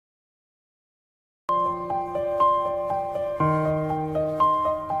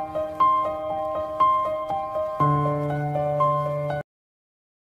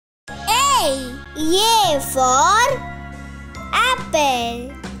for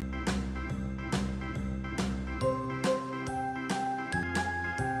apple.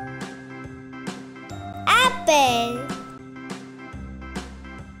 Apple.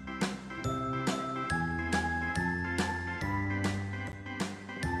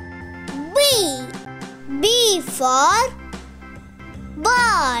 B for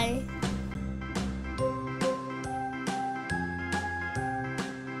ball.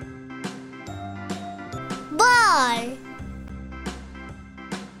 Ball.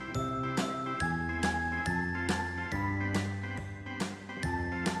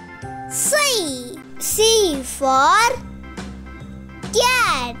 C for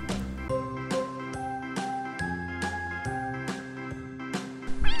cat.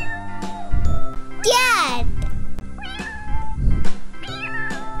 Cat.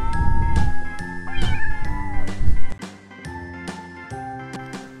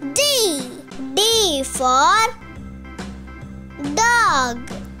 D for dog.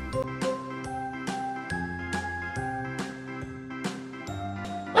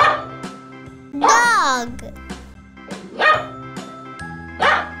 Dog.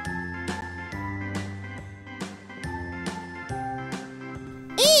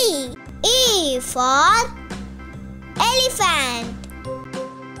 E for elephant.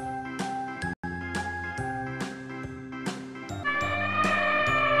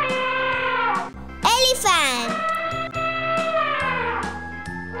 Elephant.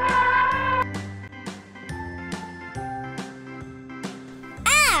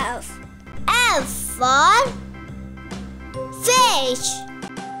 F for fish.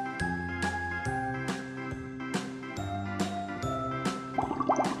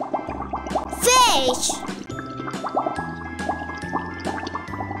 Fish.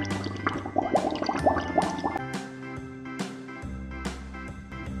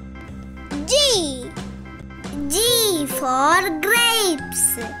 G for grapes.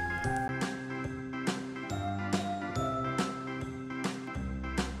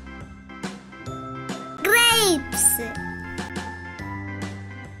 Grapes.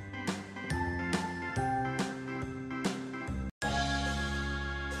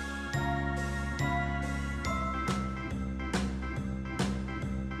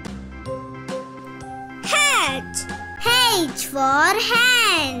 H for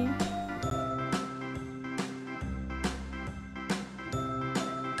hen.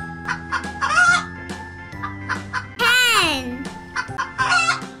 Hen.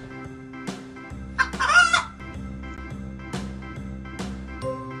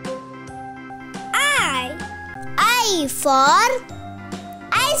 I for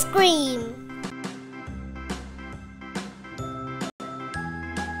ice cream.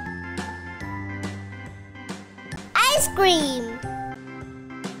 Ice cream.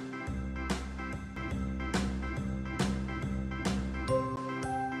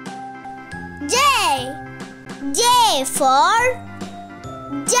 J for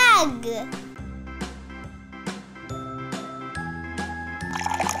jug.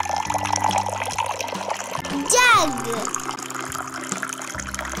 Jug.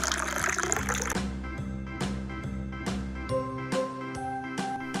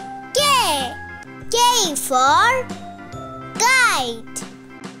 K for kite.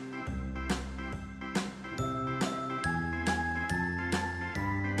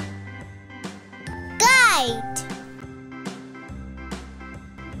 Kite.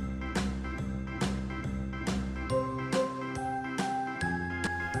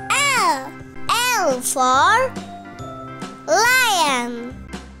 L for lion.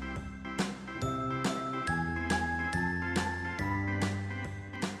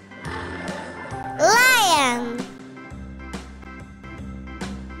 Lion.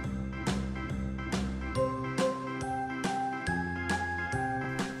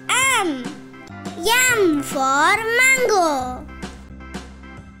 M for mango.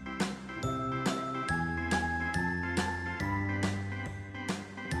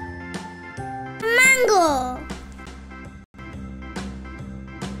 Mango.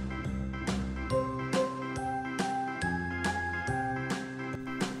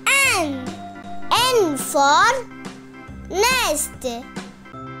 N for nest.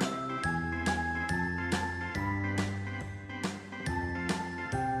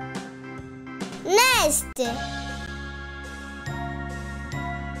 Nest.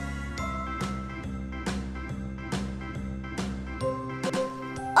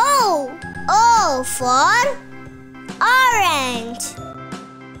 O for orange.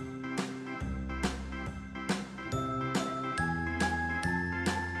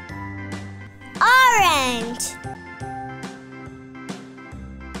 Orange.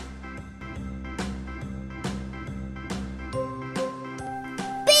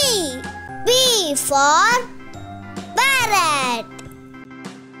 for parrot.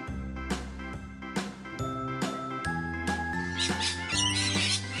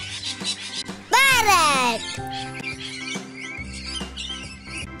 Parrot.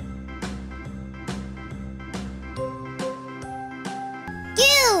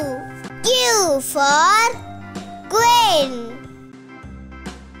 Q for queen.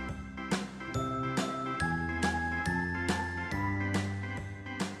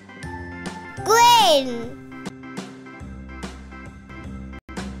 Queen.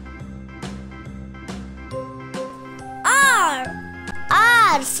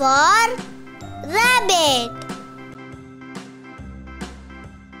 R for rabbit.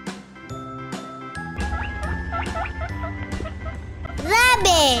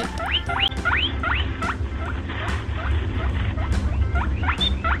 Rabbit.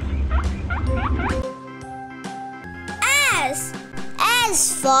 S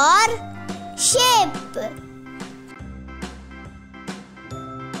for ship.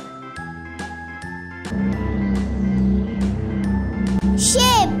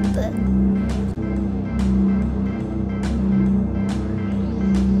 Ship.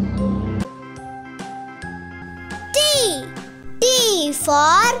 T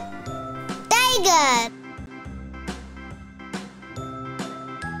for tiger.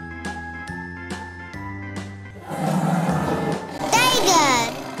 Tiger.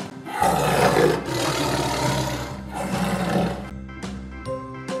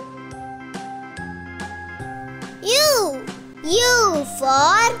 U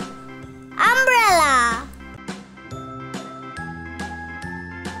for umbrella.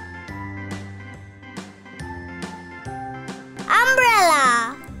 Umbrella.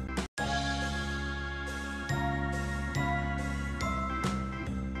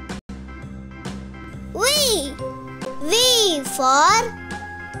 V for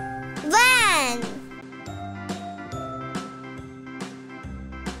van.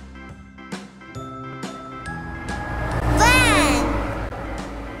 Van.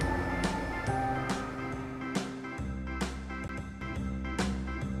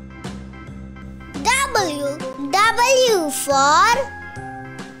 W for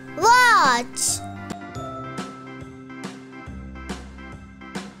watch.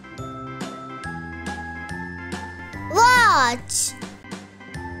 Watch.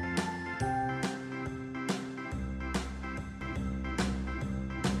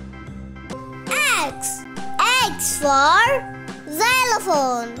 X for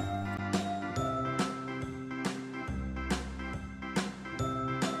xylophone.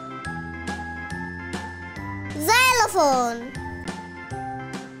 Xylophone.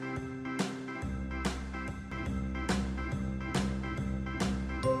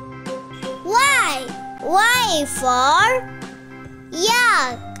 Y for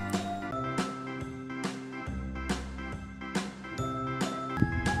yak.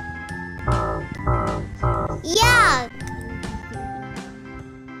 Yak.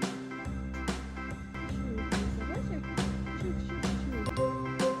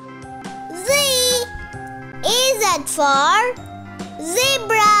 Z for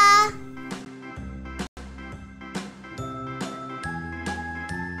zebra.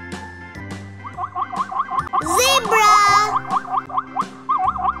 Zebra.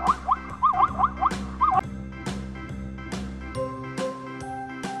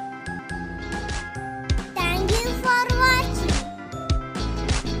 Thank you for watching.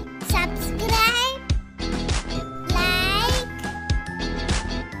 Subscribe, like,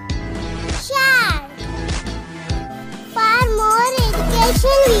 share. For more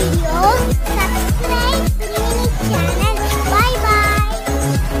education videos, subscribe.